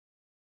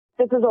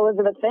This is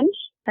Elizabeth Finch.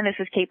 And this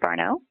is Kate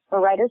Barno. We're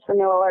writers for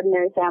No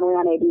Ordinary Family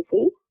on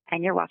ABC.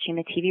 And you're watching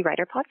the TV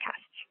Writer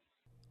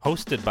Podcast.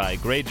 Hosted by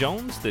Gray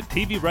Jones, the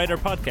TV Writer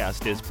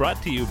Podcast is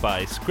brought to you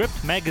by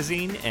Script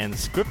Magazine and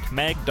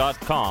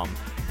ScriptMag.com,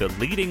 the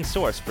leading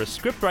source for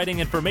scriptwriting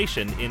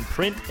information in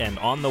print and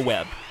on the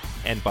web.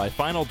 And by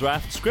Final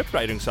Draft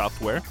scriptwriting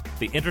software,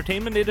 the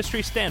entertainment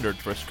industry standard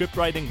for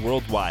scriptwriting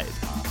worldwide.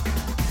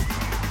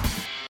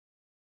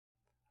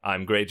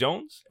 I'm Gray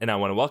Jones, and I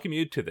want to welcome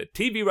you to the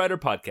TV Writer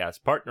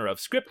Podcast, partner of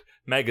Script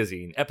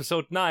Magazine,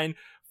 Episode 9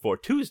 for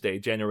Tuesday,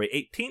 January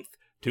 18th,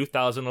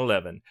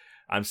 2011.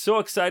 I'm so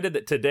excited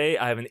that today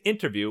I have an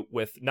interview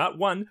with not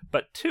one,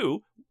 but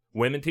two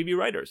women TV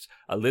writers,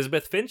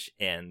 Elizabeth Finch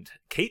and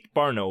Kate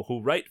Barno,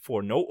 who write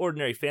for No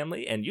Ordinary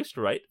Family and used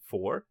to write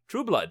for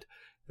True Blood.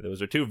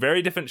 Those are two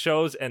very different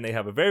shows, and they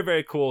have a very,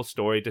 very cool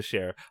story to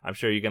share. I'm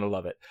sure you're going to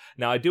love it.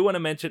 Now, I do want to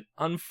mention,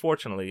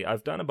 unfortunately,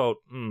 I've done about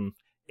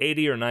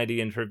 80 or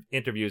 90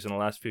 interviews in the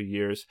last few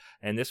years,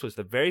 and this was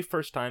the very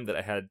first time that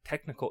I had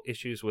technical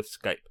issues with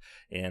Skype.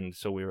 And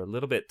so we were a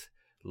little bit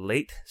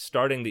late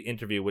starting the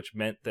interview, which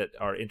meant that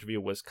our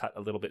interview was cut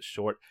a little bit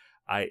short.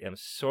 I am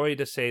sorry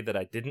to say that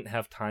I didn't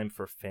have time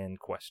for fan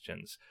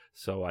questions.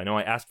 So I know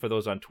I asked for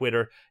those on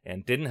Twitter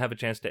and didn't have a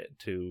chance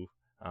to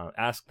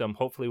ask them.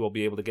 Hopefully we'll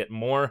be able to get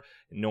more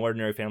No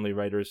Ordinary Family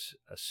writers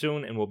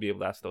soon, and we'll be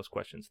able to ask those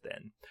questions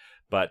then.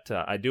 But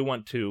I do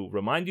want to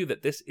remind you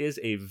that this is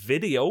a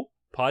video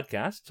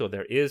podcast, so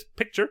there is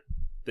picture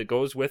that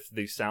goes with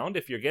the sound.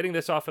 If you're getting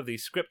this off of the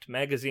Script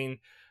Magazine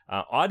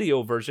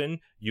audio version,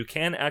 you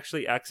can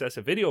actually access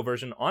a video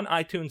version on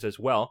iTunes as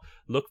well.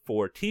 Look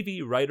for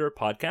TV Writer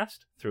Podcast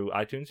through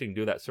iTunes. You can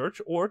do that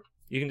search, or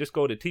you can just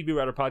go to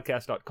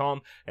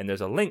tvwriterpodcast.com, and there's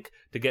a link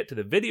to get to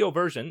the video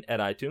version at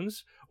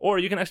iTunes, or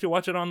you can actually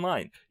watch it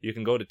online. You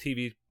can go to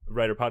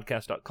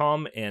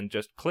tvwriterpodcast.com and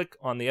just click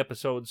on the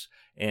episodes,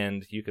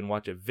 and you can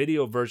watch a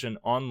video version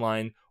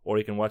online, or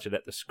you can watch it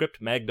at the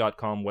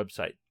scriptmag.com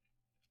website.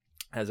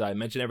 As I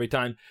mention every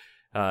time,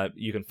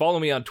 you can follow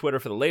me on Twitter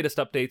for the latest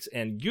updates,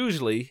 and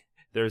usually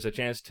there's a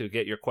chance to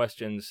get your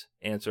questions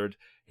answered.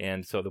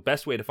 And so the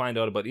best way to find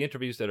out about the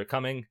interviews that are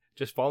coming,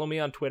 just follow me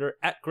on Twitter.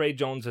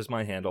 @GrayJones is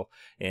my handle.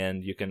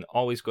 And you can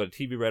always go to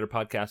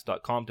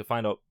tvwriterpodcast.com to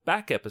find out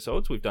back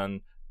episodes. We've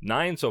done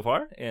 9 so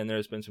far, and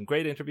there's been some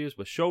great interviews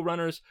with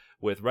showrunners,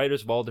 with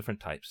writers of all different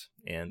types.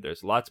 And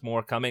there's lots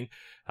more coming.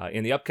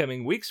 In the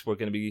upcoming weeks, we're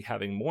going to be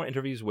having more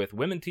interviews with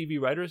women TV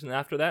writers, and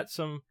after that,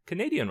 some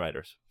Canadian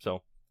writers.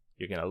 So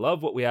you're going to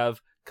love what we have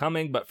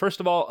coming. But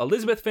first of all,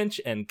 Elizabeth Finch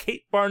and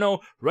Kate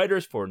Barno,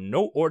 writers for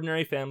No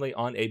Ordinary Family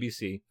on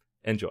ABC.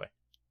 Enjoy.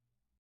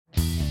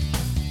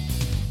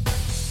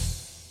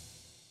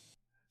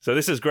 So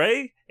this is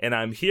Gray, and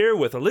I'm here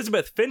with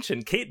Elizabeth Finch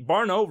and Kate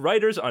Barno,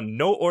 writers on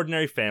No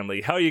Ordinary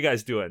Family. How are you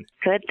guys doing?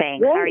 Good,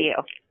 thanks. How are you?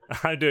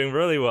 I'm doing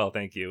really well,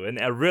 thank you.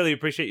 And I really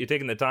appreciate you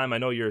taking the time. I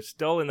know you're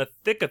still in the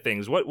thick of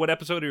things. What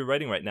episode are you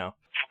writing right now?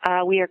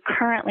 We are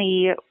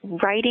currently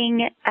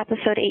writing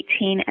episode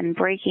 18 and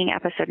breaking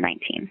episode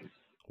 19.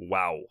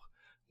 Wow.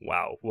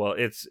 Well,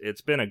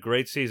 it's been a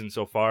great season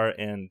so far,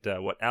 and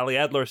what Ali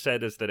Adler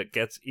said is that it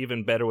gets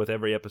even better with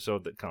every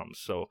episode that comes.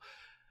 So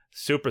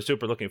super,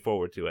 super looking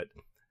forward to it.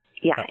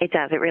 Yeah, it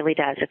does. It really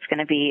does. It's going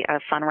to be a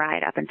fun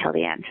ride up until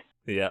the end.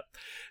 Yeah.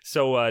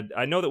 So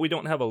I know that we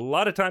don't have a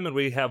lot of time, and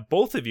we have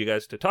both of you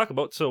guys to talk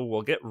about, so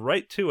we'll get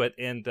right to it.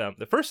 And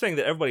the first thing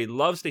that everybody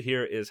loves to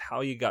hear is how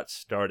you got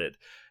started.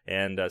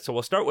 And so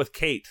we'll start with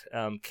Kate.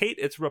 Kate,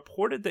 it's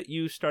reported that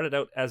you started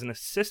out as an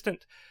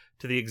assistant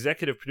to the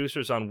executive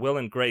producers on Will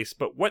and Grace,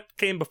 but what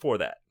came before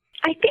that?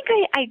 I think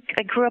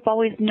I grew up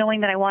always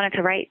knowing that I wanted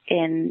to write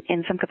in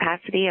some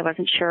capacity. I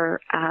wasn't sure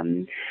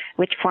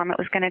which form it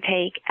was going to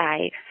take.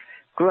 I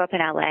grew up in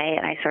LA,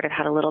 and I sort of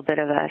had a little bit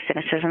of a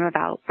cynicism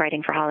about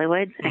writing for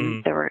Hollywood,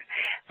 and there were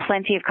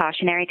plenty of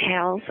cautionary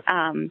tales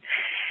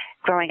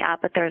growing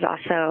up, but there's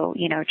also,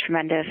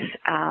 tremendous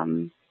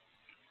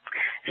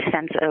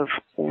sense of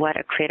what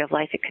a creative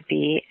life it could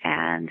be,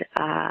 and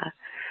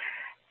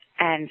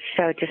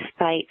so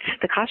despite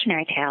the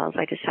cautionary tales,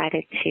 I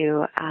decided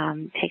to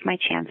take my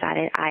chance at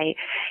it. I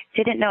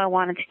didn't know I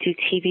wanted to do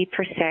TV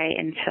per se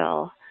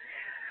until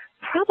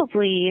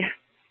probably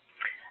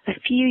a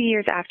few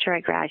years after I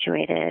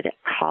graduated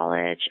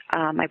college.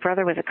 My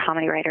brother was a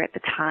comedy writer at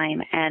the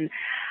time, and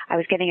I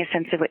was getting a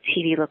sense of what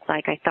TV looked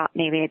like. I thought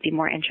maybe I'd be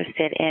more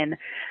interested in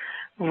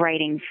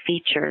writing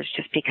features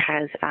just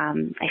because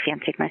I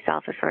fancied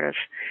myself a sort of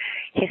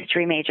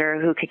history major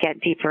who could get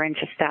deeper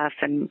into stuff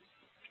and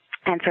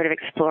sort of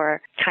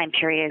explore time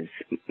periods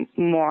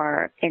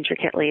more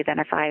intricately than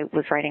if I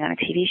was writing on a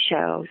TV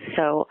show.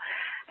 So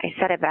I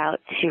set about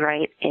to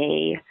write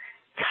a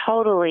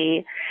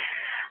totally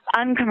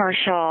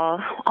uncommercial,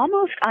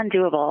 almost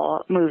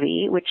undoable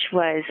movie, which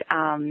was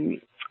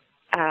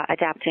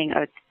adapting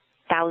a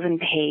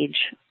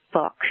 1,000-page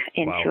book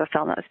into a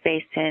film that was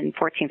based in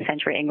 14th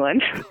century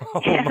England.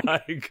 Oh,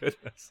 my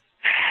goodness.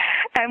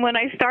 And when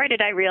I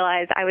started, I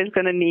realized I was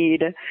going to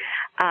need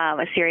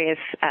a serious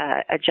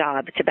a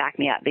job to back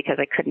me up because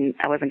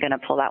I wasn't going to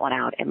pull that one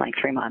out in like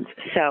 3 months.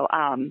 So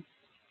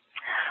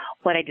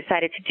what I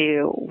decided to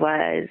do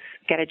was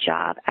get a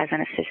job as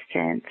an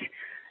assistant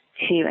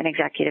to an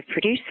executive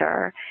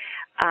producer,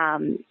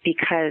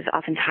 because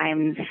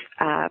oftentimes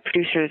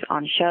producers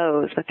on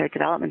shows with their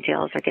development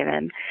deals are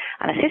given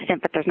an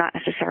assistant, but there's not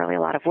necessarily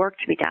a lot of work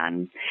to be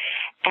done.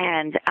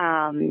 And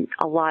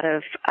a lot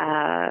of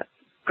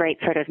great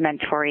sort of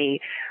mentory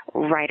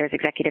writers,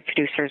 executive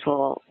producers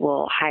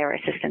will hire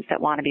assistants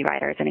that want to be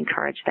writers and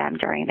encourage them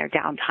during their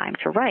downtime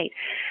to write.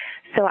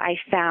 So I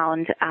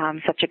found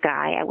such a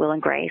guy at Will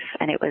and Grace,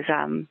 and it was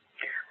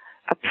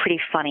a pretty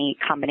funny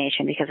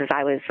combination because as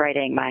I was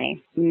writing my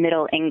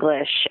Middle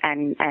English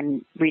and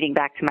reading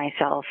back to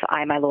myself,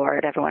 I, my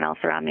lord, everyone else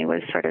around me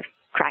was sort of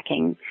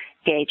cracking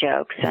gay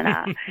jokes,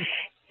 and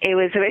it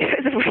was a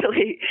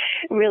really,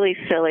 really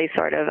silly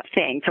sort of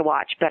thing to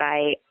watch. But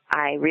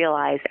I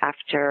realized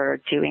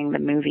after doing the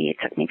movie, it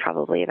took me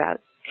probably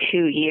about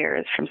 2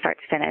 years from start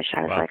to finish.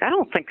 I was like, I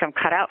don't think I'm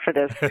cut out for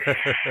this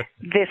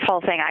this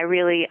whole thing.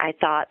 I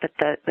thought that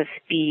the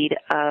speed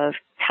of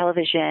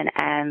television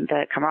and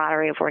the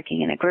camaraderie of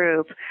working in a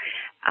group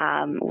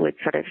would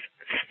sort of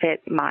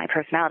fit my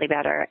personality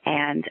better.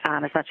 And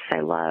as much as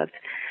I loved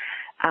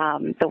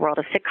the world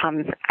of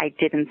sitcoms, I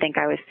didn't think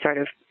I was sort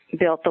of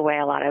built the way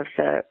a lot of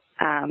the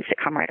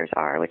sitcom writers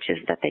are, which is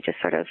that they just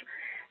sort of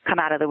come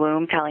out of the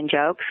womb telling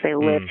jokes. They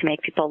live to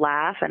make people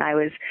laugh, and I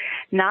was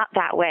not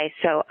that way.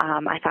 So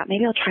I thought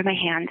maybe I'll try my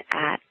hand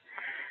at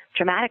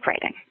dramatic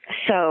writing.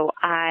 So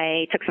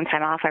I took some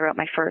time off. I wrote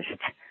my first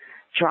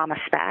drama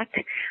spec.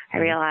 I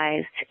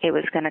realized it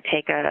was going to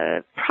take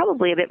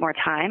probably a bit more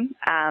time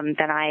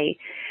than I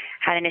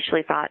had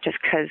initially thought, just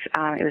because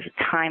it was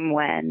a time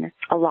when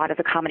a lot of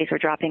the comedies were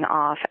dropping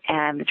off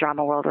and the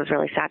drama world was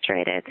really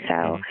saturated.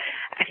 So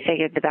I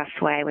figured the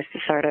best way was to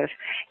sort of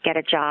get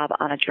a job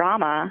on a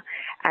drama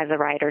as a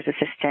writer's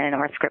assistant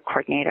or a script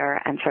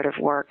coordinator and sort of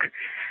work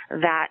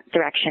that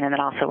direction, and then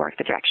also work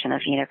the direction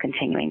of,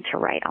 continuing to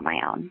write on my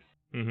own.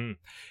 Mm-hmm.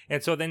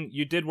 And so then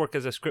you did work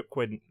as a script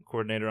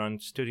coordinator on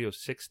Studio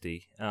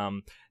 60.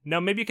 Now,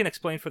 maybe you can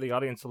explain for the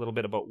audience a little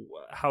bit about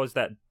how is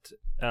that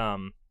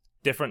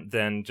different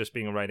than just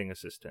being a writing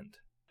assistant?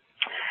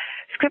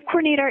 Script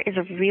coordinator is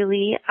a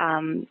really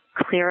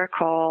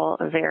clerical,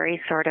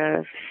 very sort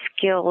of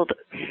skilled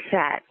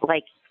set.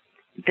 Like,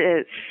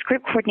 the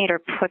script coordinator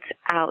puts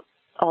out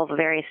all the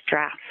various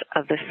drafts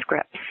of the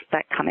scripts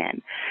that come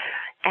in.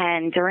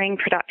 And during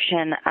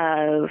production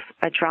of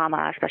a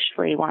drama,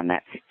 especially one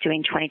that's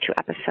doing 22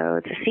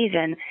 episodes a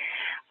season,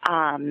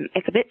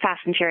 it's a bit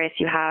fast and furious.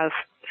 You have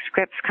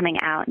scripts coming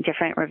out and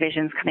different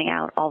revisions coming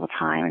out all the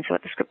time. And so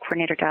what the script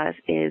coordinator does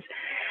is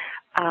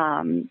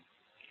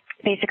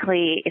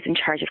basically is in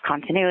charge of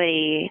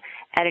continuity,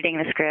 editing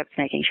the script,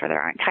 making sure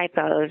there aren't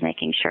typos,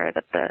 making sure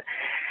that the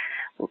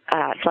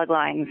slug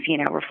lines,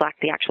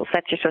 reflect the actual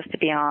sets you're supposed to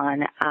be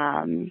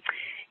on.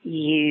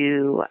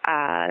 You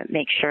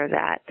make sure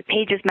that the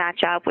pages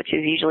match up, which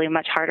is usually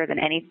much harder than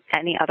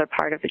any other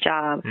part of the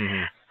job.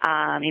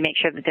 You make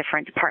sure the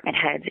different department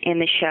heads in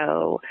the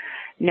show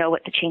know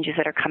what the changes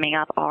that are coming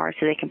up are,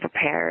 so they can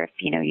prepare. If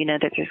you know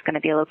that there's going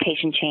to be a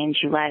location change,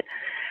 you let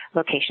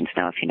locations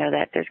know. If you know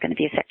that there's going to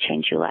be a set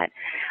change, you let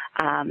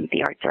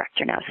the art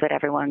director know, so that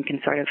everyone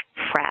can sort of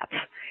prep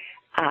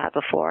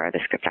before the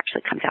script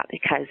actually comes out.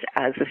 Because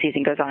as the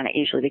season goes on, it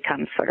usually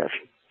becomes sort of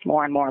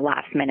more and more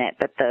last minute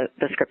that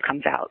the script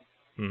comes out.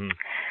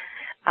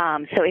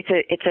 So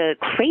it's a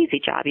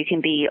crazy job. You can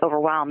be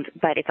overwhelmed,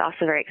 but it's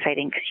also very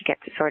exciting because you get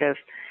to sort of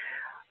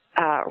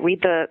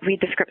read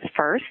the scripts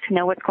first,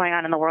 know what's going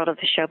on in the world of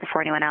the show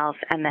before anyone else,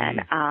 and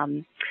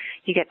then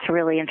you get to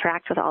really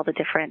interact with all the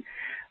different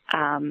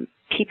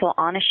people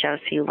on a show,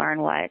 so you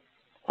learn what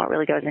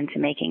really goes into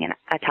making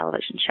a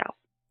television show.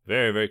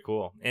 Very, very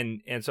cool.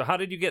 And so how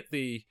did you get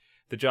the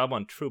job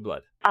on True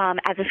Blood?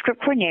 As a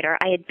script coordinator,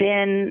 I had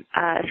been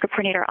a script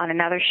coordinator on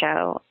another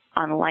show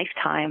on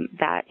Lifetime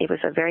that it was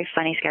a very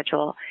funny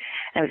schedule,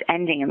 and it was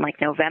ending in like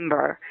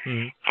November,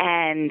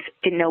 and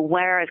didn't know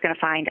where I was going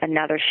to find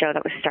another show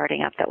that was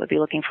starting up that would be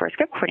looking for a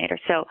script coordinator.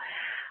 So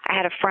I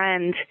had a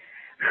friend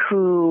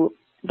who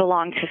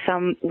belonged to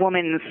some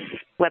woman's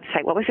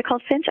website. What was it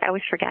called, Finch? I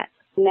always forget.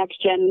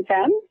 Next Gen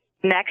Femme?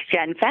 Next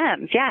Gen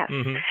Femmes, yes.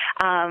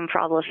 For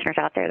all the listeners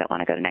out there that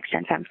want to go to Next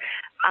Gen Femmes.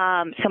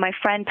 So my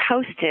friend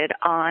posted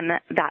on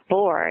that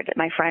board,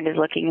 my friend is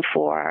looking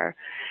for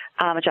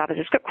a job as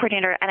a script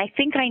coordinator, and I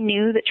think I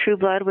knew that True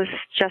Blood was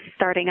just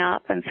starting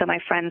up, and so my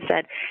friend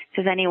said,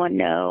 does anyone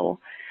know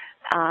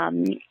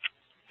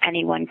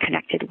anyone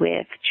connected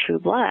with True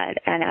Blood?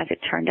 And as it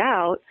turned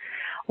out,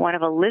 one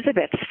of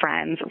Elizabeth's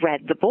friends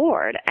read the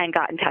board and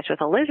got in touch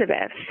with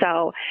Elizabeth.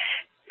 So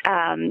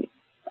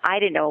I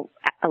didn't know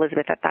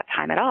Elizabeth at that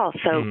time at all.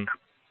 So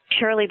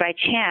purely by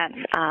chance,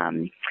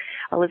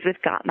 Elizabeth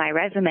got my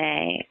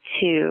resume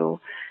to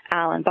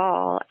Alan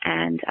Ball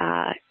and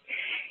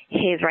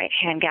his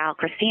right-hand gal,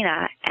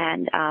 Christina.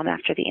 And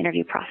after the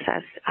interview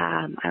process,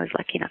 I was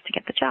lucky enough to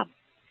get the job.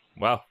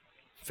 Wow.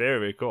 Very,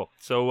 very cool.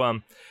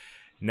 So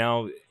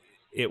now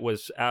it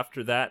was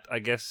after that, I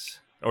guess,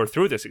 or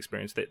through this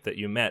experience that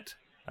you met.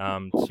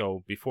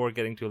 So before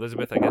getting to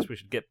Elizabeth, I guess we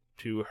should get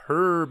to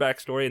her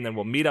backstory, and then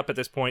we'll meet up at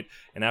this point,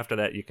 and after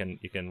that you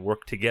can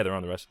work together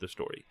on the rest of the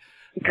story.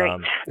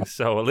 Great.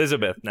 So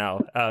Elizabeth,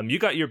 now you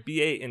got your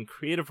BA in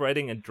creative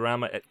writing and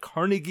drama at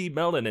Carnegie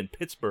Mellon in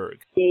Pittsburgh.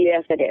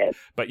 Yes, it is.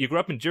 But you grew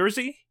up in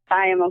Jersey?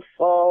 I am a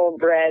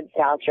full-bred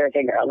South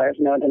Jersey girl. There's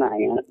no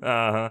denying it.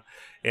 Uh-huh.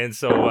 And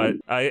so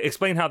I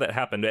explain how that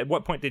happened. At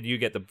what point did you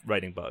get the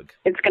writing bug?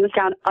 It's going to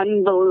sound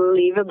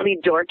unbelievably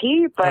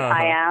dorky, but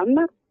I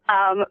am.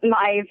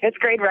 My fifth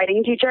grade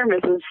writing teacher,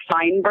 Mrs.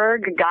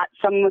 Feinberg, got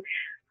some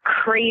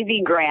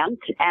crazy grant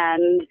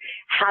and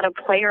had a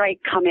playwright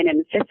come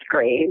in fifth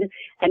grade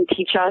and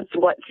teach us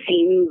what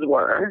scenes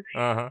were.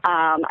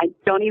 I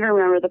don't even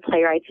remember the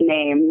playwright's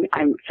name.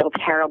 I feel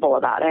terrible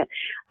about it.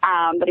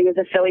 But he was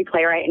a Philly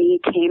playwright, and he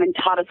came and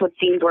taught us what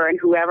scenes were, and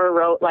whoever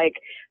wrote like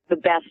the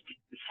best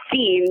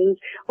scenes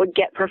would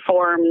get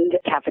performed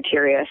at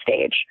cafeteria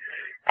stage.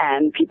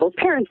 And people's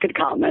parents could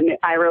come. And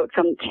I wrote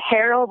some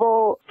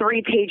terrible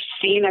 3-page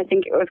scene. I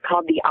think it was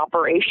called The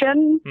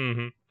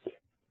Operation.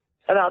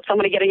 About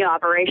somebody getting an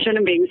operation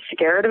and being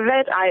scared of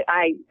it.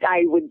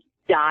 I would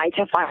die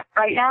to fight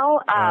right now.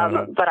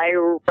 But I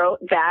wrote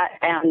that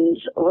and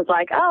was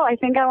like, oh, I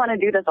think I want to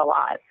do this a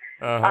lot.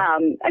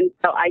 And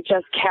so I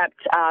just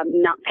kept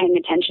not paying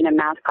attention in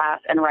math class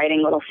and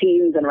writing little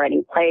scenes and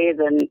writing plays.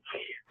 And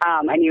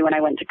I knew when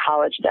I went to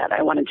college that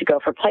I wanted to go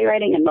for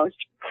playwriting, and most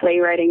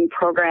playwriting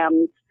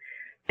programs,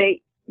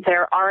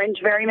 there aren't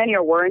very many,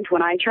 or weren't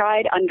when I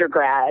tried,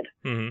 undergrad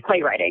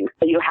playwriting.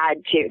 So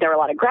there were a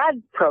lot of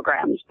grad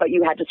programs, but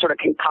you had to sort of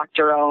concoct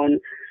your own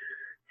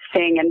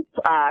thing. And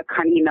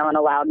Carnegie Mellon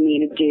allowed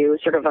me to do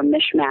sort of a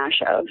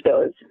mishmash of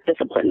those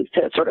disciplines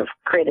to sort of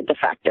create a de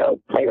facto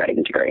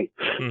playwriting degree.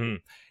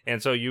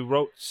 And so you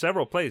wrote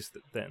several plays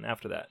then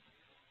after that?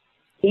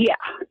 Yeah.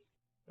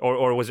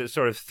 Or was it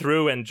sort of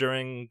through and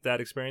during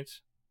that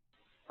experience?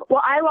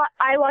 Well,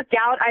 I lucked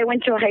out. I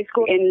went to a high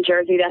school in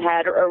Jersey that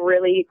had a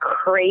really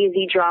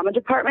crazy drama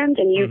department,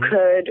 and you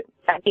could,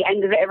 at the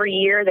end of every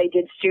year, they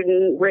did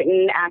student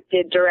written,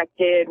 acted,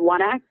 directed,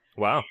 one act.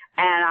 Wow.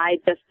 And I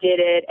just did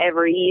it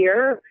every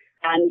year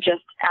and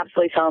just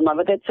absolutely fell in love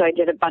with it. So I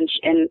did a bunch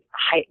in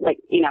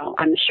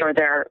I'm sure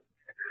they're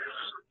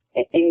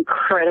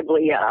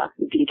incredibly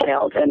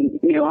detailed and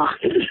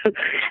nuanced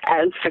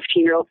as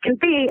 15-year-olds can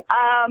be.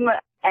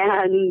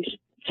 And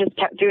just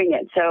kept doing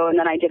it. So, and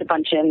then I did a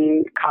bunch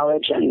in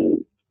college,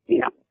 and,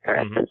 the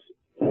rest is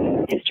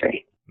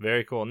history.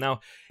 Very cool.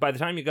 Now, by the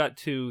time you got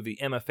to the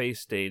MFA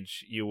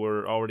stage, you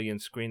were already in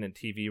screen and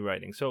TV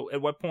writing. So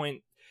at what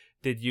point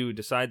did you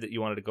decide that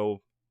you wanted to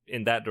go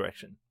in that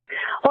direction?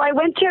 Well, I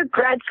went to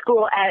grad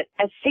school at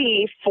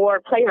SC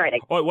for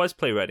playwriting. Oh, it was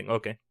playwriting.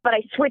 Okay. But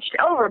I switched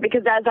over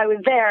because as I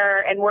was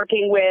there and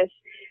working with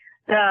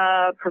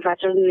the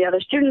professors and the other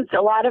students,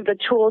 a lot of the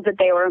tools that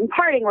they were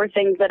imparting were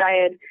things that I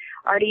had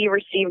already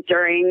received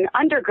during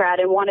undergrad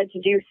and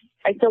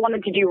I still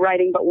wanted to do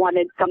writing, but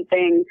wanted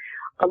something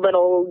a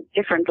little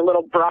different, a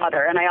little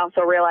broader. And I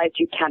also realized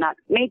you cannot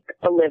make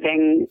a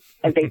living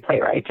as a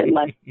playwright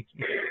unless,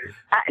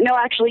 no,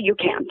 actually you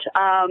can't.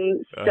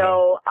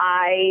 So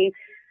I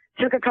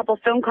took a couple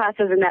film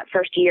classes in that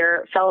first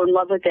year, fell in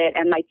love with it,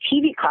 and my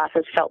TV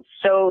classes felt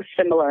so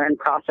similar in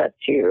process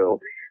to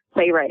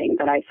playwriting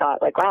that I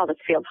thought, like, wow, this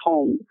feels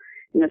home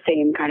in the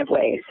same kind of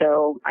way.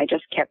 So I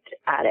just kept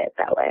at it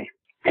that way.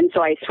 And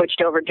so I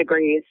switched over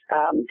degrees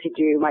to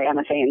do my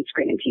MFA in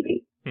screen and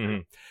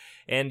TV.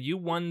 And you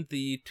won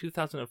the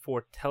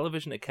 2004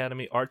 Television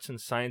Academy Arts and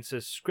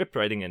Sciences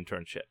scriptwriting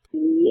internship.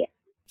 Yeah.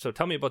 So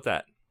tell me about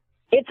that.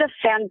 It's a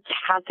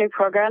fantastic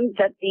program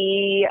that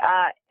the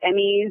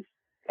Emmys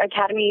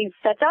Academy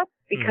sets up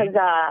because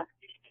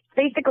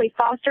basically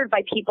fostered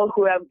by people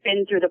who have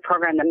been through the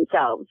program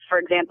themselves. For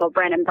example,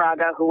 Brannon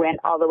Braga, who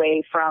went all the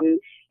way from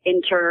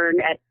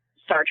intern at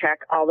Star Trek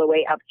all the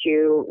way up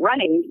to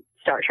running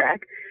Star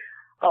Trek,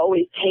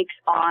 always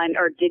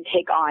did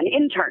take on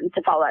interns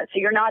to follow. So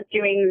you're not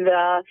doing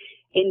the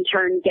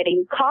intern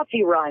getting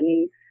coffee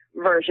run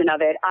version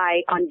of it.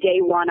 On day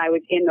one, I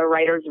was in the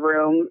writer's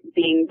room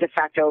being de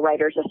facto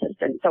writer's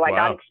assistant. So I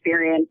got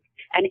experience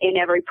and in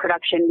every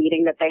production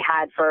meeting that they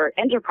had for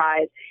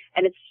Enterprise.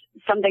 And it's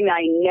something that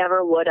I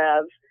never would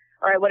have,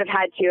 or I would have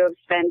had to have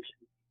spent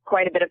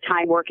quite a bit of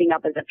time working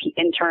up as an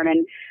intern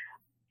and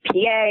PA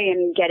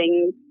and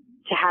getting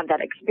to have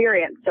that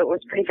experience. So it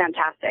was pretty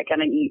fantastic.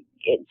 And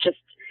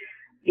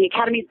the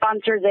Academy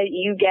sponsors it,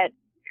 you get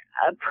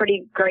a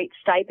pretty great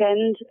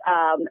stipend.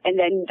 And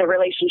then the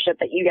relationship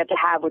that you get to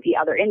have with the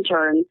other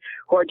interns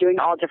who are doing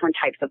all different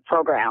types of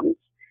programs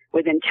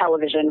within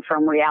television,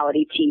 from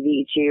reality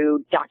TV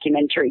to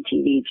documentary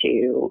TV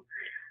to,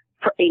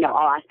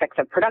 all aspects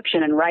of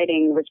production and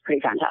writing, was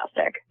pretty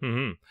fantastic.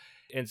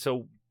 And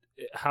so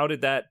how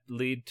did that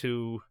lead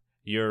to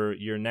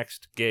your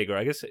next gig? Or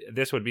I guess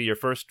this would be your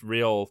first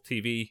real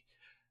TV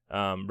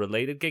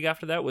related gig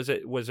after that. Was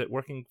it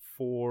working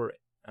for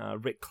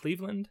Rick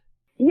Cleveland?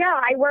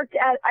 Yeah, I worked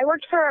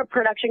for a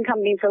production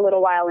company for a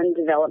little while in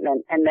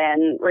development, and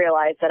then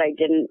realized that I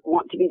didn't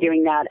want to be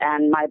doing that.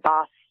 And my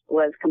boss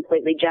was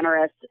completely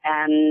generous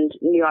and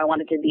knew I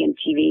wanted to be in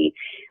TV,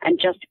 and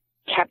just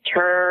kept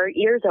her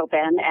ears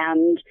open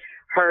and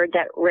heard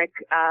that Rick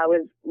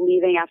was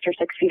leaving after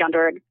 6 Feet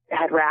Under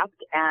had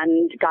wrapped,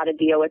 and got a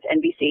deal with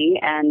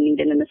NBC and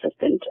needed an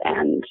assistant,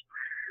 and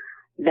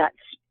that's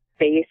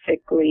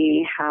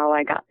basically how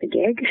I got the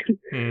gig.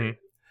 Mm-hmm.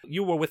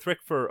 You were with Rick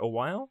for a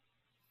while?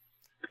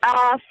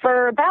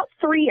 For about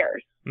 3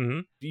 years.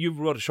 Mm-hmm. You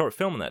wrote a short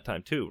film in that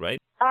time too, right?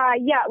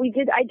 Yeah, we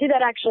did. I did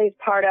that actually as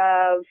part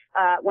of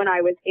when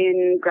I was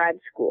in grad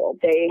school.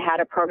 They had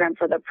a program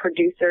for the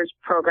producers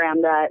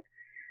program that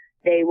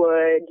they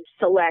would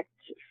select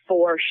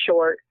 4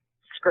 short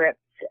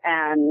scripts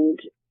and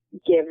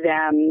give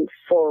them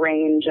full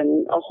range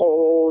and a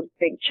whole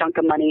big chunk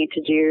of money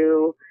to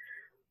do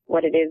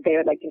what it is they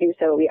would like to do.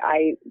 So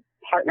I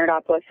partnered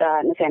up with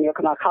Nathaniel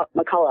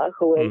McCullough,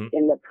 who was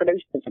in the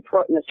producers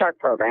in the Stark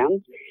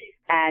program,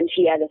 and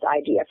he had this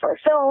idea for a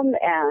film,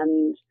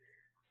 and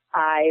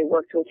I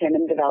worked with him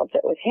and developed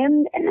it with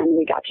him, and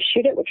we got to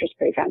shoot it, which was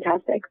pretty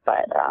fantastic.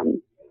 But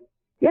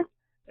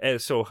yeah.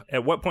 So,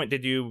 at what point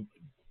did you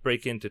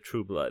break into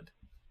True Blood?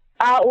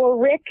 Well,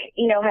 Rick,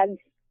 has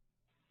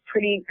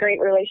pretty great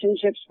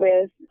relationships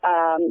with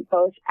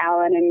both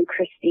Alan and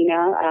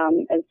Christina,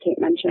 as Kate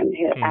mentioned,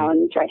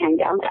 Alan's right-hand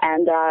gal,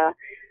 and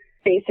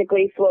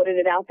basically floated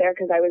it out there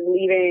because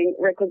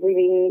Rick was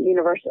leaving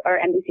Universal or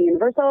NBC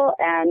Universal,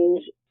 and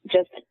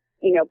just,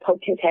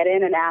 poked his head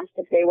in and asked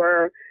if they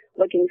were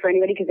looking for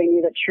anybody because they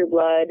knew that True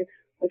Blood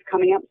was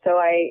coming up.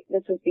 So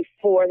this was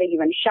before they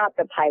even shot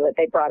the pilot.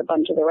 They brought a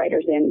bunch of the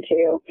writers in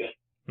to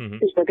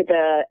just look at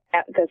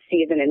the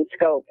season in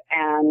scope,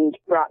 and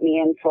brought me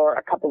in for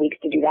a couple weeks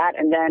to do that,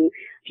 and then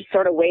just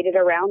sort of waited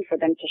around for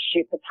them to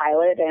shoot the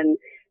pilot and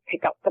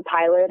pick up the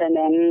pilot, and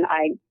then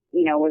I,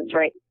 was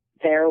right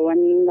there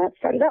when that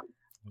started up.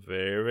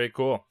 Very, very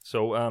cool.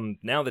 So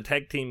now the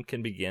tag team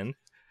can begin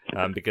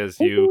because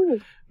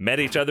you met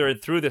each other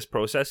through this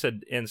process,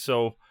 and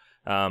so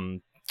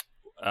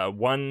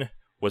one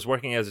was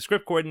working as a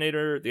script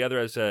coordinator, the other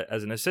as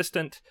an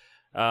assistant.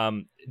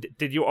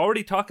 Did you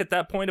already talk at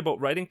that point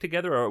about writing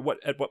together, or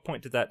at what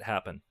point did that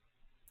happen?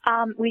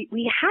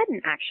 We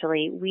hadn't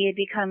actually. We had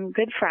become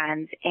good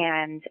friends,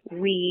 and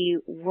we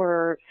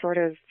were sort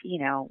of,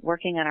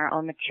 working on our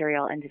own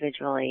material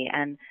individually.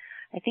 And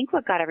I think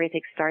what got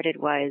everything started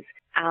was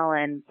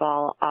Alan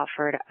Ball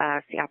offered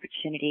us the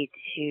opportunity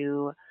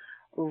to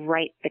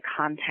write the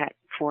content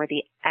for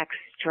the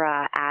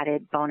extra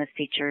added bonus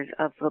features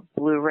of the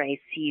Blu-ray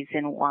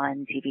Season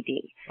 1 DVD.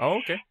 Oh,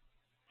 okay.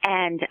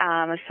 And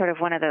it's sort of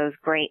one of those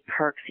great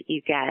perks that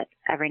you get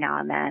every now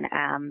and then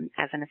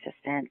as an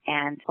assistant.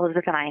 And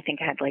Elizabeth and I think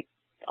had like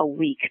a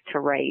week to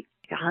write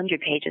 100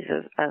 pages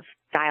of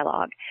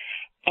dialogue.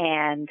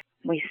 And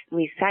we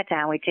sat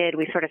down, we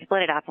sort of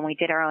split it up and we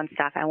did our own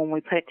stuff. And when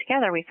we put it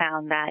together, we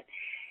found that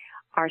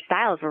our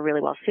styles were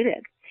really well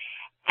suited.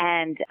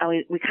 And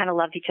we kind of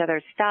loved each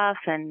other's stuff,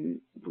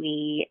 and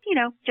we,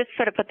 just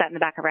sort of put that in the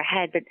back of our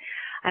head. But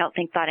I don't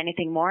think thought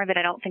anything more of it.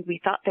 I don't think we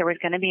thought there was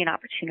going to be an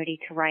opportunity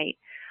to write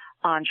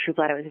on True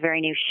Blood. It was a very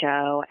new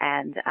show,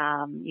 and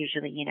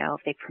usually,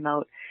 if they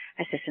promote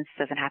assistants, it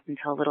doesn't happen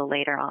until a little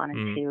later on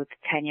into the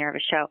tenure of a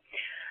show.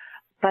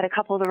 But a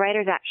couple of the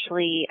writers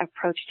actually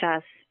approached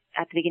us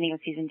at the beginning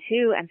of season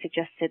 2 and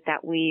suggested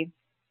that we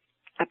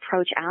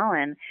approach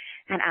Alan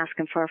and ask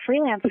him for a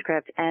freelance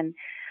script. And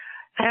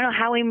I don't know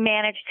how we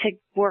managed to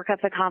work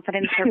up the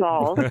confidence or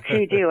balls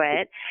to do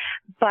it,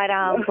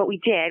 but we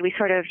did. We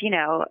sort of,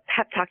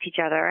 pep talked each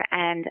other,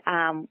 and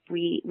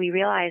we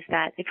realized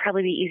that it'd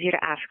probably be easier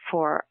to ask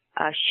for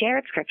a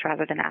shared script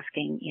rather than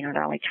asking,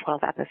 there are only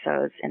 12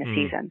 episodes in a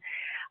season,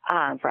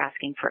 for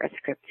asking for a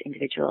script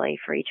individually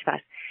for each of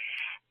us.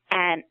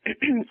 And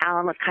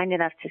Alan was kind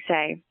enough to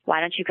say, why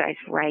don't you guys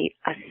write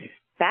a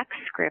spec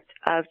script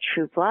of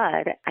True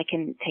Blood? I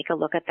can take a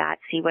look at that,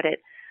 see what it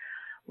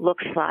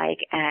looks like,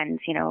 and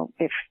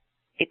if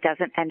it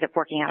doesn't end up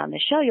working out on the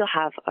show, you'll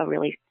have a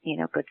really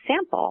good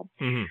sample.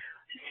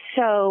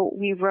 So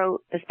we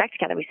wrote the spec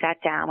together. We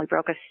sat down, we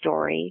broke a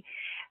story,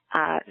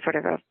 sort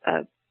of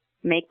a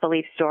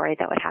make-believe story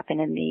that would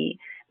happen in the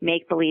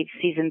make-believe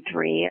season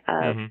 3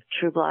 of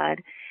True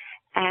Blood,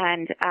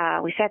 and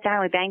we sat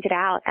down, we banged it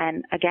out,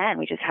 and again,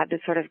 we just had this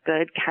sort of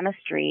good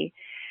chemistry.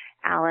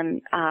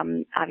 Alan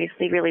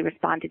obviously really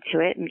responded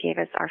to it and gave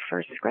us our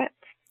first script.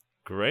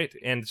 Great.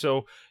 And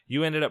so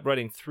you ended up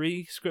writing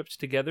 3 scripts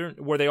together.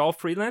 Were they all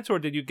freelance, or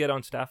did you get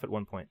on staff at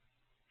one point?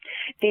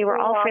 They were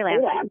all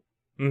freelance.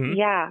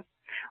 Yeah.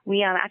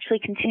 We actually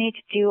continued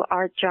to do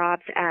our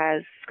jobs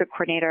as script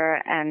coordinator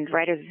and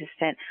writer's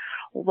assistant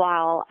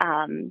while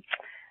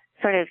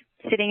sort of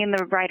sitting in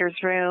the writer's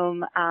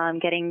room,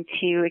 getting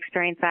to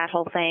experience that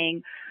whole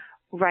thing,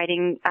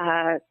 writing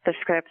the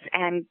scripts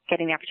and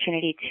getting the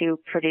opportunity to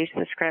produce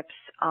the scripts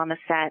on the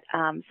set.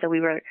 So we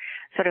were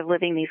sort of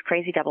living these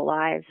crazy double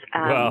lives.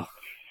 Wow.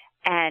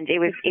 And it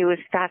was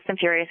fast and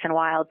furious and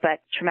wild, but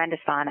tremendous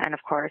fun. And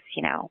of course,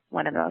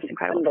 one of the most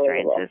incredible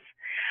experiences.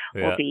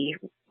 We'll be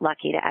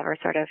lucky to ever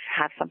sort of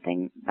have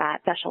something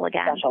that special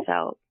again.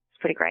 So it's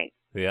pretty great.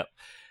 Yeah.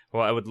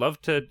 Well, I would love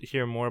to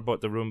hear more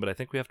about The Room, but I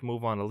think we have to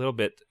move on a little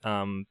bit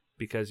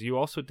because you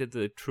also did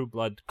the True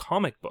Blood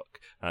comic book.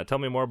 Tell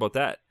me more about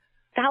that.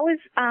 That was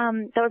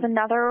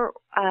another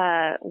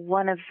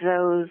one of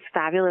those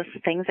fabulous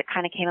things that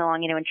kind of came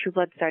along. When True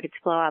Blood started to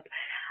blow up,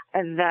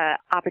 the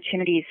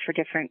opportunities for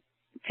different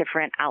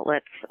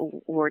outlets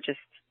were just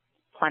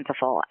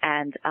plentiful.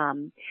 And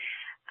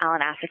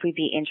Alan asked if we'd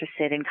be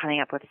interested in coming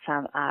up with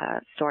some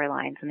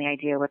storylines. And the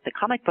idea with the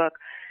comic book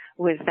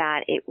was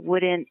that it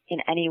wouldn't in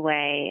any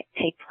way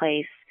take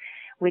place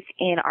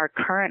within our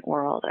current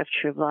world of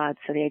True Blood.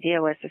 So the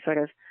idea was to sort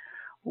of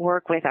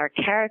work with our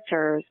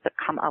characters, but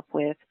come up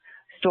with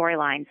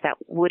storylines that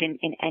wouldn't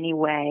in any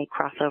way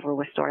cross over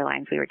with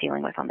storylines we were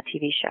dealing with on the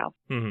TV show.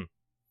 Mm-hmm.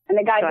 And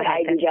the guys at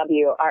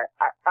IDW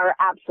are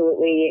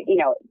absolutely,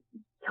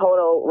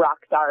 total rock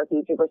stars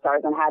and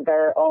superstars and had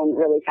their own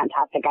really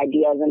fantastic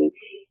ideas. And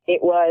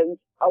it was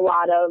a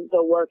lot of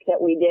the work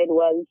that we did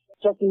was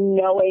just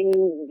knowing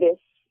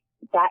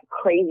that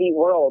crazy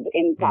world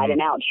inside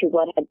and out. True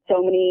Blood had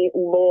so many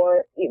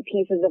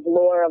pieces of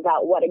lore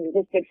about what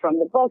existed from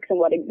the books and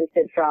what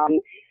existed from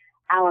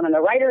Alan and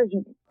the writers'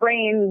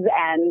 brains,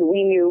 and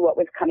we knew what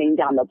was coming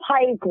down the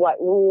pike, what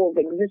rules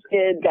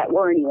existed that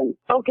weren't even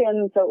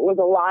spoken. So it was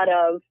a lot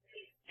of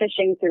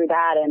fishing through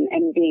that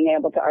and being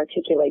able to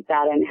articulate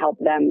that and help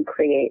them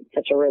create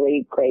such a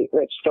really great,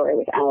 rich story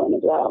with Alan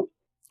as well.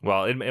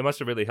 Well, it must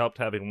have really helped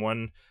having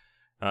one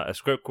a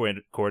script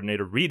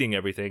coordinator reading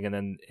everything,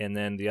 and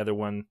then the other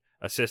one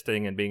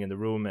assisting and being in the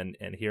room and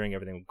hearing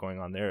everything going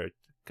on there.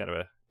 Kind of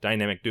a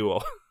dynamic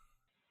duo.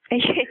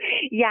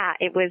 Yeah,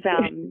 it was.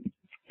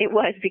 It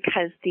was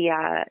because the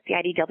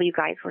IDW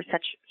guys were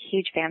such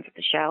huge fans of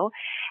the show,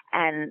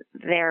 and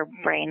their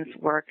brains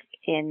work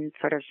in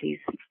sort of these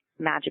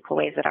magical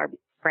ways that our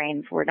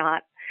brains were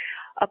not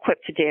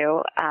equipped to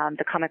do.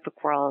 The comic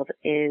book world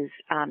is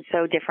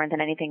so different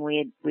than anything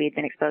we had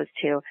been exposed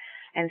to,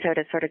 and so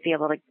to sort of be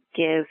able to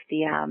give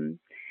the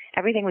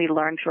everything we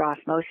learned through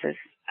osmosis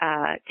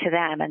to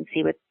them and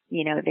see what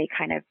they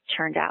kind of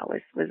churned out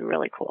was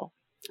really cool.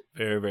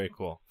 Very, very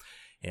cool.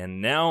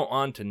 And now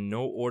on to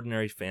No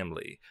Ordinary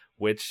Family,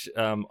 which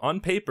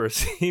on paper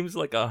seems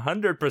like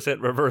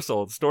 100%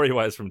 reversal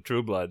story-wise from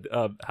True Blood.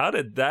 How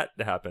did that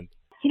happen?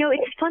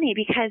 It's funny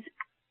because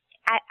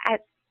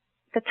at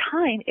the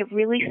time, it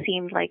really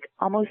seemed like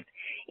almost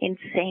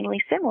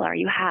insanely similar.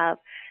 You have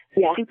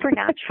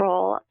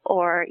supernatural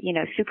or,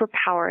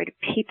 superpowered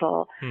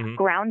people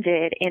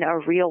grounded in a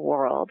real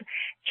world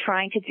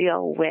trying to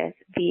deal with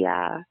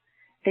the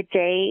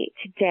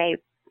day-to-day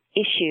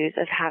issues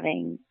of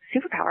having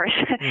superpowers.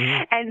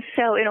 And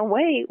so in a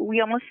way, we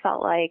almost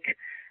felt like,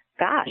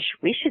 gosh,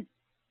 we should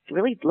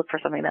really look for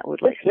something that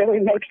would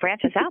really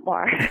branch us out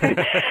more.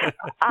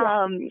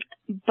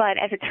 But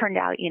as it turned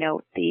out,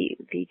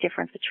 the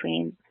difference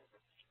between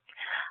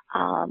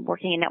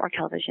working in network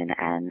television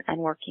and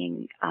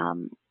working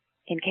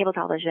in cable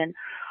television,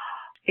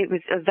 it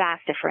was a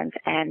vast difference.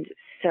 And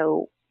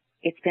so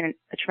it's been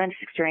a tremendous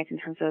experience in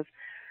terms of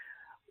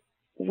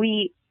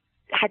we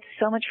had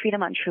so much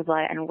freedom on True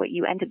Blood, and what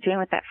you end up doing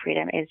with that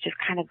freedom is just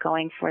kind of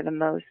going for the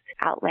most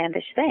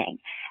outlandish thing.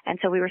 And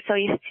so we were so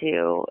used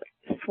to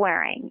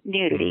swearing,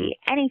 nudity,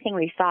 anything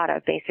we thought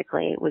of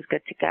basically was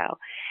good to go.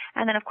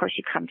 And then of course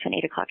you come to an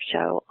 8:00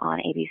 show on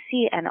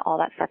ABC and all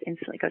that stuff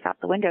instantly goes out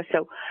the window.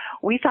 So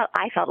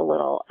I felt a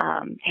little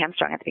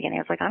hamstrung at the beginning.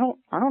 I was like, I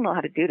don't know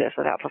how to do this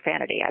without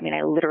profanity. I mean,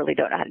 I literally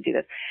don't know how to do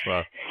this.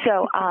 Wow.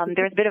 So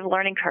there's a bit of a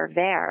learning curve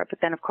there, but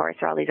then of course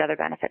there are all these other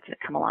benefits that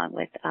come along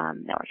with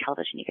network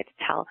television. You get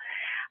to tell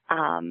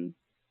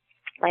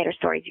lighter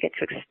stories. You get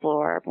to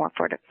explore more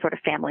sort of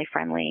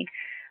family-friendly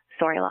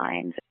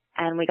storylines.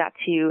 And we got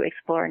to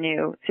explore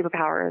new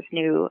superpowers,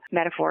 new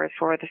metaphors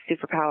for the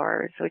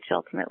superpowers, which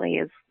ultimately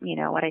is,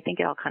 what I think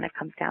it all kind of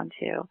comes down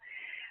to.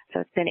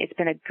 So it's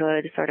been a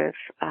good sort of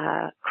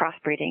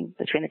crossbreeding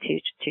between the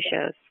two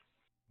shows.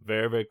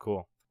 Very, very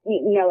cool.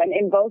 And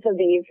in both of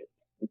these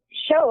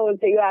shows,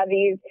 you have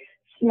these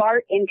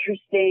smart,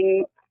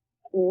 interesting,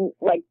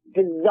 like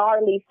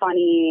bizarrely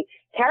funny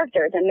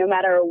characters. And no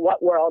matter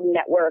what world,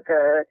 network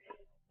or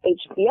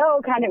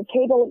HBO kind of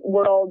cable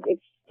world,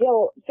 it's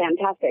still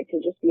fantastic to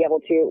just be able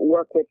to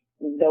work with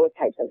those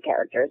types of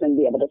characters and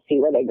be able to see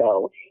where they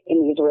go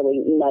in these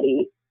really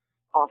nutty,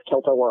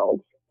 off-kilter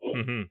worlds.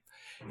 Mm-hmm.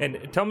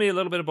 And tell me a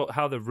little bit about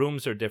how the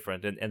rooms are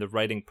different and the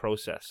writing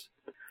process.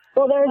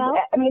 Well, there's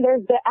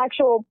the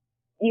actual,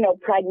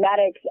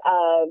 pragmatics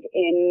of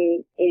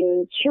in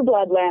True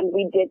Blood land,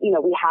 we did,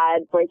 we had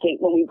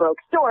when we broke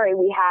story,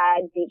 we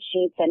had beat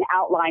sheets and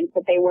outlines,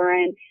 but they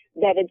weren't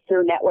vetted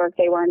through network.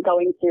 They weren't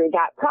going through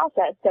that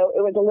process. So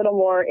it was a little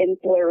more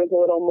insular, it was a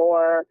little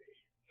more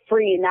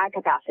free in that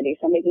capacity.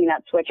 So making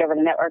that switch over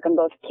to network, and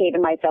both Kate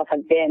and myself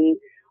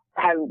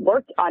have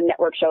worked on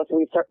network shows. So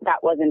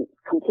that wasn't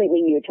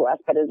completely new to us,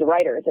 but as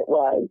writers, it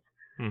was.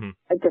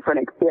 a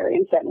different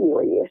experience than we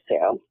were used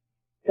to.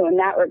 So in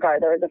that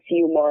regard, there was a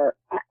few more,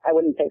 I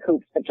wouldn't say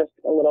hoops, but just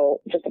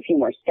a few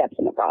more steps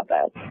in the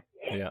process.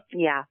 Yeah.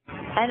 Yeah.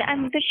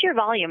 And the sheer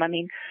volume, I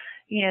mean,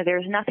 you know,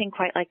 there's nothing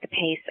quite like the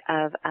pace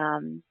of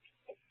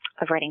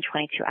writing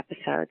 22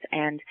 episodes.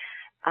 And,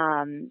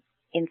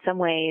 in some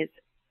ways,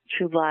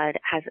 True Blood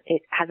has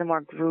a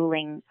more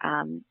grueling,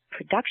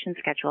 production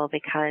schedule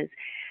because,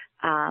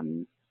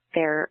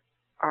 there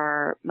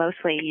are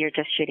mostly you're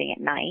just shooting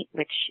at night,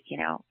 which, you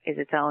know, is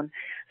its own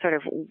sort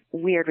of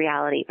weird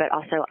reality, but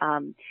also,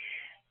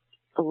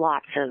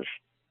 lots of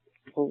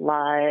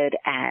blood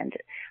and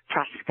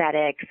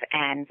prosthetics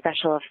and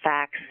special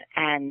effects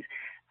and,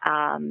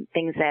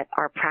 things that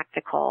are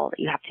practical that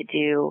you have to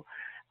do,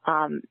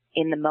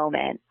 in the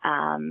moment,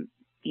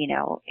 you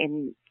know,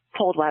 in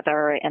cold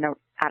weather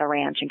at a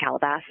ranch in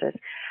Calabasas.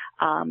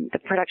 The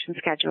production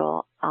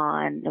schedule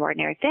on No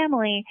Ordinary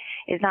Family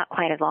is not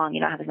quite as long.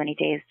 You don't have as many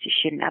days to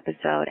shoot an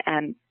episode,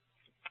 and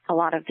a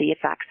lot of the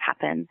effects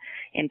happen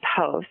in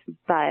post,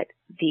 but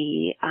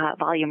the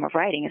volume of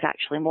writing is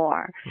actually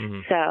more.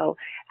 So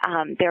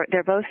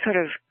they're both sort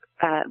of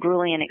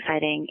grueling and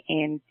exciting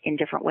in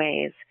different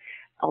ways.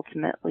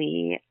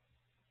 Ultimately,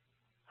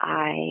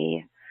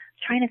 I'm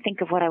trying to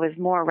think of what I was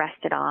more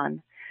rested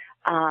on.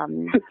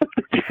 It's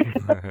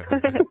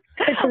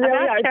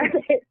really hard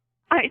to say.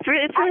 It's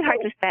really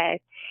hard to say.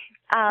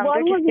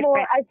 One was more,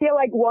 I feel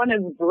like one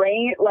is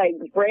brain,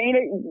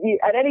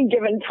 at any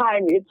given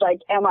time, it's like,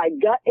 am I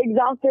gut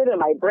exhausted?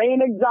 Am I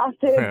brain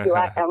exhausted?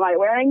 Am I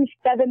wearing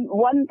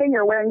one thing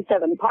you're wearing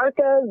 7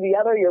 parkas, the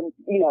other you're,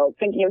 you know,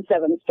 thinking of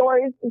 7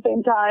 stories at the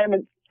same time.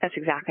 That's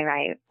exactly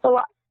right. It's a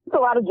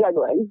lot of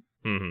juggling.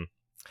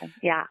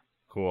 Yeah.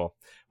 Cool.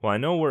 Well, I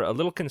know we're a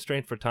little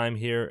constrained for time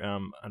here.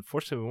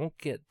 Unfortunately, we won't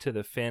get to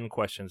the fan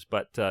questions,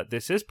 but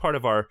this is part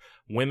of our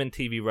Women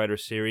TV Writer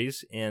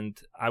series,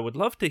 and I would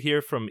love to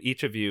hear from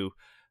each of you.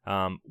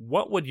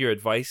 What would your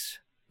advice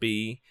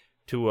be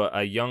to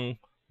a young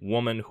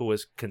woman who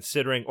is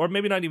considering, or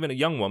maybe not even a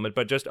young woman,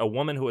 but just a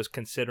woman who is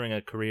considering a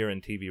career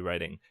in TV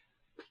writing,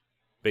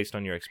 based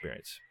on your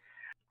experience?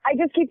 I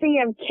just keep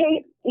thinking of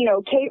Kate. You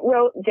know, Kate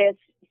wrote this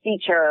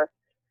feature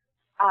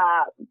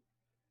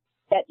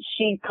that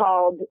she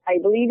called, I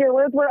believe your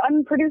words were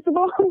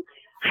unproducible.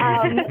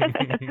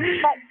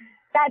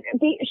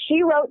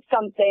 She wrote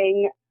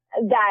something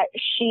that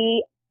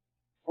she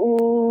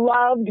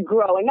loved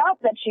growing up,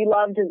 that she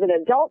loved as an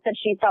adult, that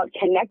she felt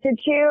connected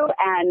to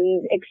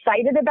and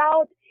excited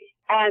about.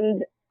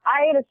 And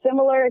I had a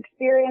similar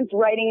experience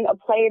writing a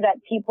play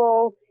that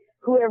people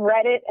who have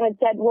read it had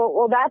said,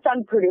 well, that's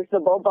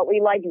unproducible, but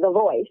we like the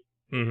voice.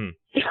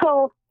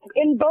 So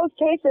in both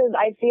cases,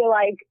 I feel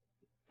like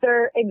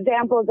they're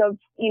examples of,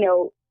 you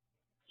know,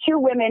 2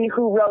 women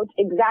who wrote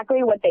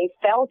exactly what they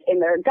felt in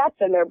their guts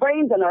and their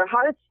brains and their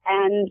hearts,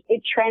 and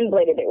it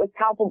translated. It was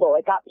palpable.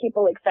 It got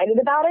people excited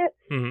about it.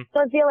 So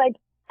I feel like,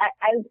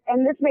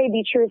 and this may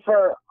be true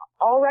for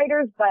all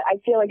writers, but I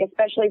feel like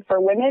especially for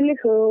women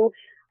who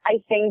I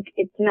think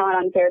it's not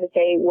unfair to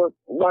say work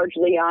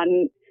largely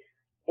on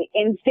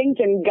instinct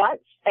and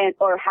guts,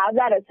 or have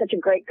that as such a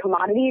great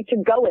commodity, to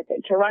go with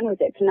it, to run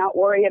with it, to not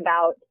worry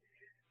about,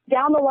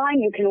 down the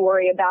line you can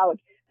worry about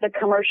the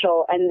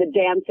commercial and the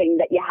dancing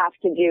that you have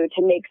to do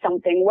to make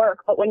something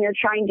work. But when you're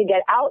trying to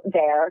get out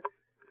there,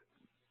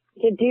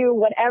 to do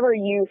whatever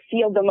you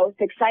feel the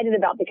most excited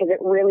about, because it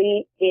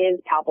really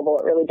is palpable.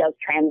 It really does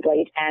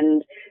translate.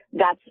 And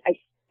that's, I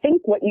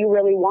think, what you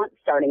really want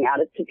starting out,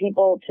 is to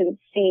people to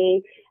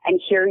see and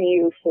hear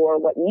you for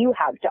what you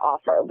have to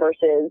offer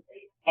versus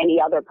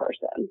any other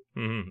person.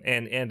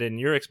 And in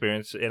your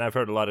experience, and I've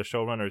heard a lot of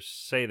showrunners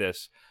say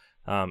this,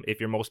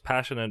 if you're most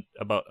passionate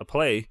about a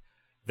play,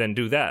 then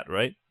do that,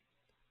 right?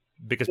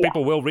 Because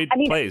people will read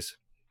plays.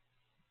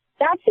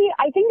 I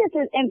think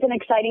it's an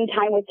exciting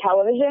time with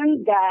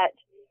television that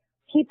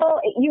people,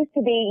 it used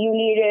to be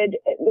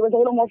there was a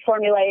little more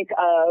formulaic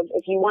of,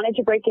 if you wanted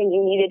to break in,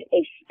 you needed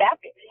a spec,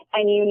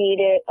 and you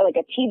needed like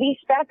a TV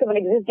spec of an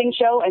existing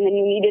show, and then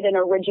you needed an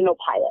original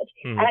pilot.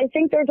 And I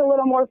think there's a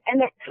little more, and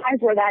there's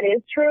times where that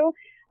is true,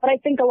 but I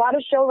think a lot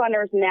of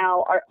showrunners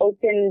now are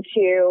open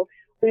to,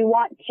 we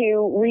want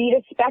to read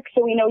a spec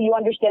so we know you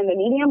understand the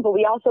medium, but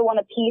we also want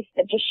a piece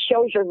that just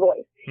shows your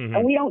voice.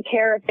 And we don't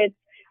care if it's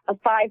a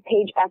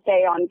 5-page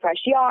essay on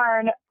fresh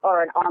yarn,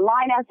 or an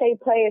online essay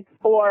place,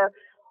 or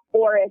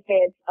if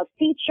it's a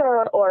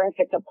feature, or if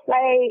it's a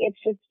play. It's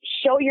just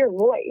show your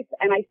voice.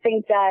 And I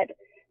think that,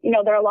 you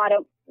know, there are a lot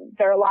of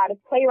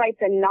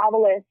playwrights and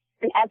novelists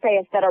and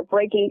essayists that are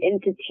breaking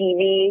into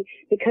TV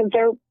because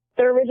their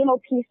original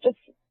piece just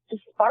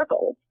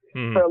sparkles,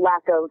 for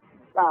lack of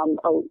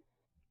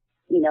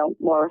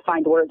more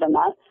refined word than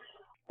that.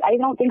 I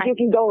don't think you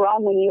can go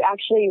wrong when you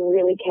actually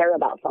really care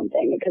about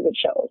something, because it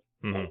shows.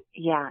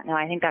 Yeah, no,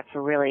 I think that's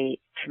really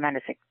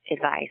tremendous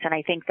advice. And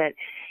I think that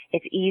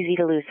it's easy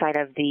to lose sight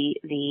of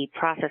the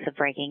process of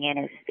breaking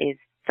in is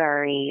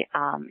very,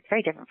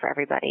 very different for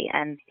everybody.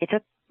 And it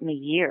took me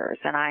years.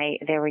 And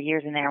there were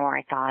years in there where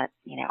I thought,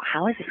 you know,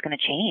 how is this going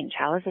to change?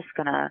 How is this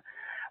going to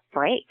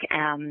break.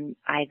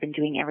 I'd been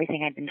doing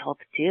everything I'd been told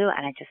to do,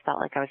 and I just felt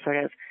like I was sort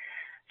of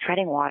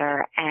treading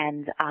water,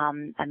 and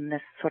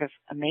this sort of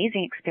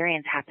amazing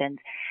experience happened.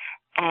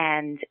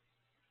 And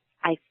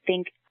I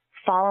think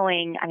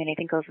I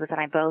think Elizabeth and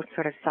I both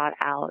sort of sought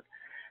out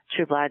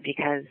True Blood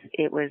because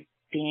it was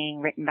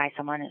being written by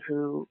someone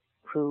who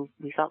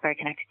we felt very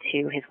connected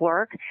to his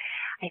work.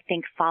 I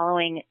think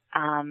following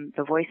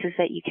the voices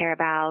that you care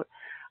about,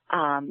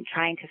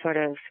 trying to sort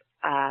of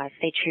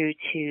stay true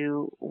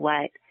to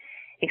what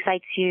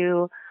excites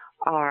you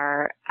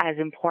are as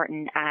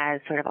important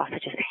as sort of also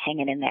just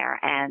hanging in there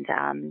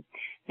and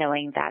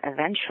knowing that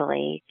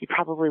eventually you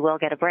probably will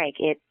get a break.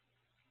 It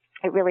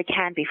really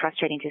can be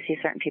frustrating to see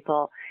certain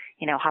people,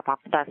 hop off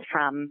the bus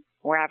from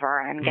wherever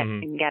and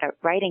get a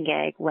writing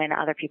gig when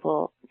other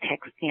people take,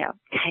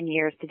 10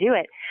 years to do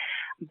it.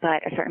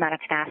 But a certain amount of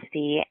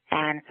tenacity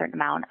and a certain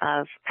amount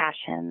of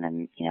passion,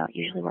 and, it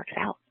usually works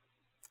out.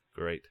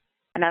 Great.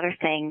 Another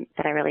thing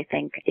that I really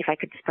think, if I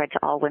could spread to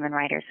all women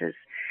writers, is,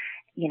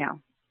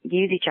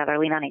 use each other,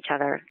 lean on each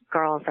other.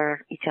 Girls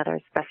are each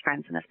other's best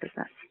friends in this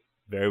business.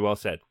 Very well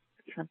said.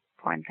 It's an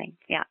important thing.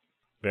 Yeah.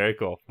 Very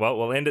cool. Well,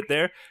 we'll end it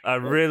there. I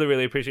really,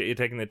 really appreciate you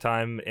taking the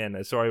time.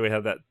 And sorry we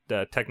had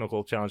that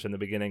technical challenge in the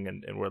beginning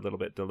and we're a little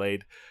bit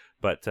delayed.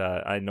 But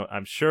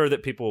I'm sure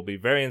that people will be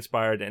very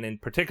inspired. And in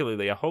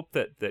particularly, I hope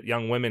that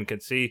young women can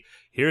see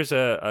here's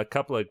a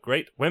couple of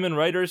great women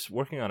writers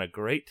working on a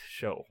great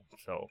show.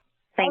 So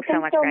thanks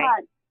so much,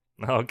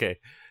 Greg. Okay.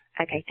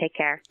 Okay, take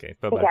care. Okay,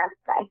 bye-bye. Take care.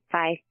 Bye.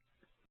 Bye.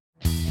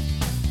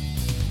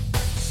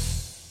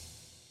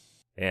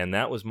 And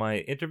that was my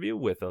interview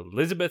with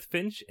Elizabeth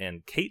Finch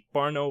and Kate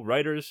Barno,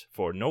 writers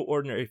for No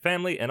Ordinary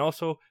Family and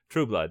also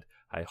True Blood.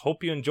 I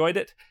hope you enjoyed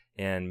it,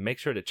 and make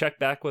sure to check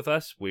back with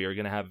us. We are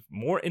going to have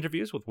more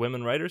interviews with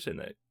women writers in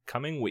the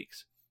coming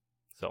weeks.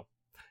 So,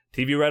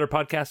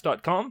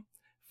 TVWriterPodcast.com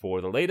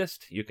for the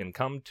latest. You can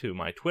come to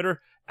my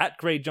Twitter,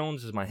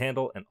 @GrayJones is my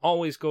handle, and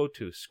always go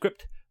to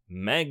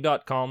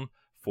ScriptMag.com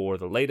for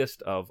the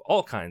latest of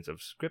all kinds of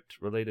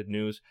script-related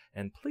news.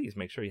 And please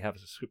make sure you have a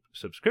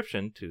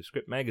subscription to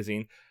Script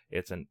Magazine.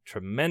 It's a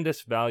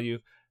tremendous value.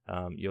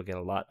 You'll get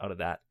a lot out of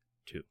that,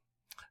 too.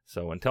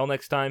 So until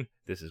next time,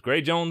 this is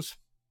Gray Jones.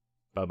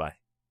 Bye-bye.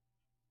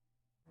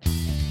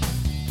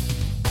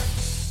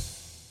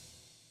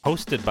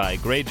 Hosted by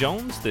Gray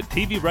Jones, the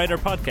TV Writer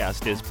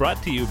Podcast is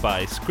brought to you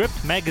by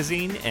Script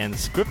Magazine and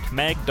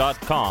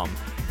ScriptMag.com,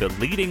 the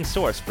leading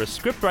source for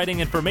scriptwriting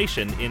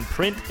information in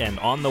print and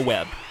on the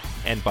web.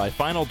 And by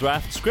Final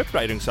Draft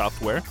scriptwriting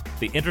software,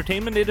 the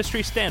entertainment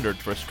industry standard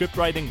for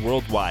scriptwriting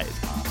worldwide.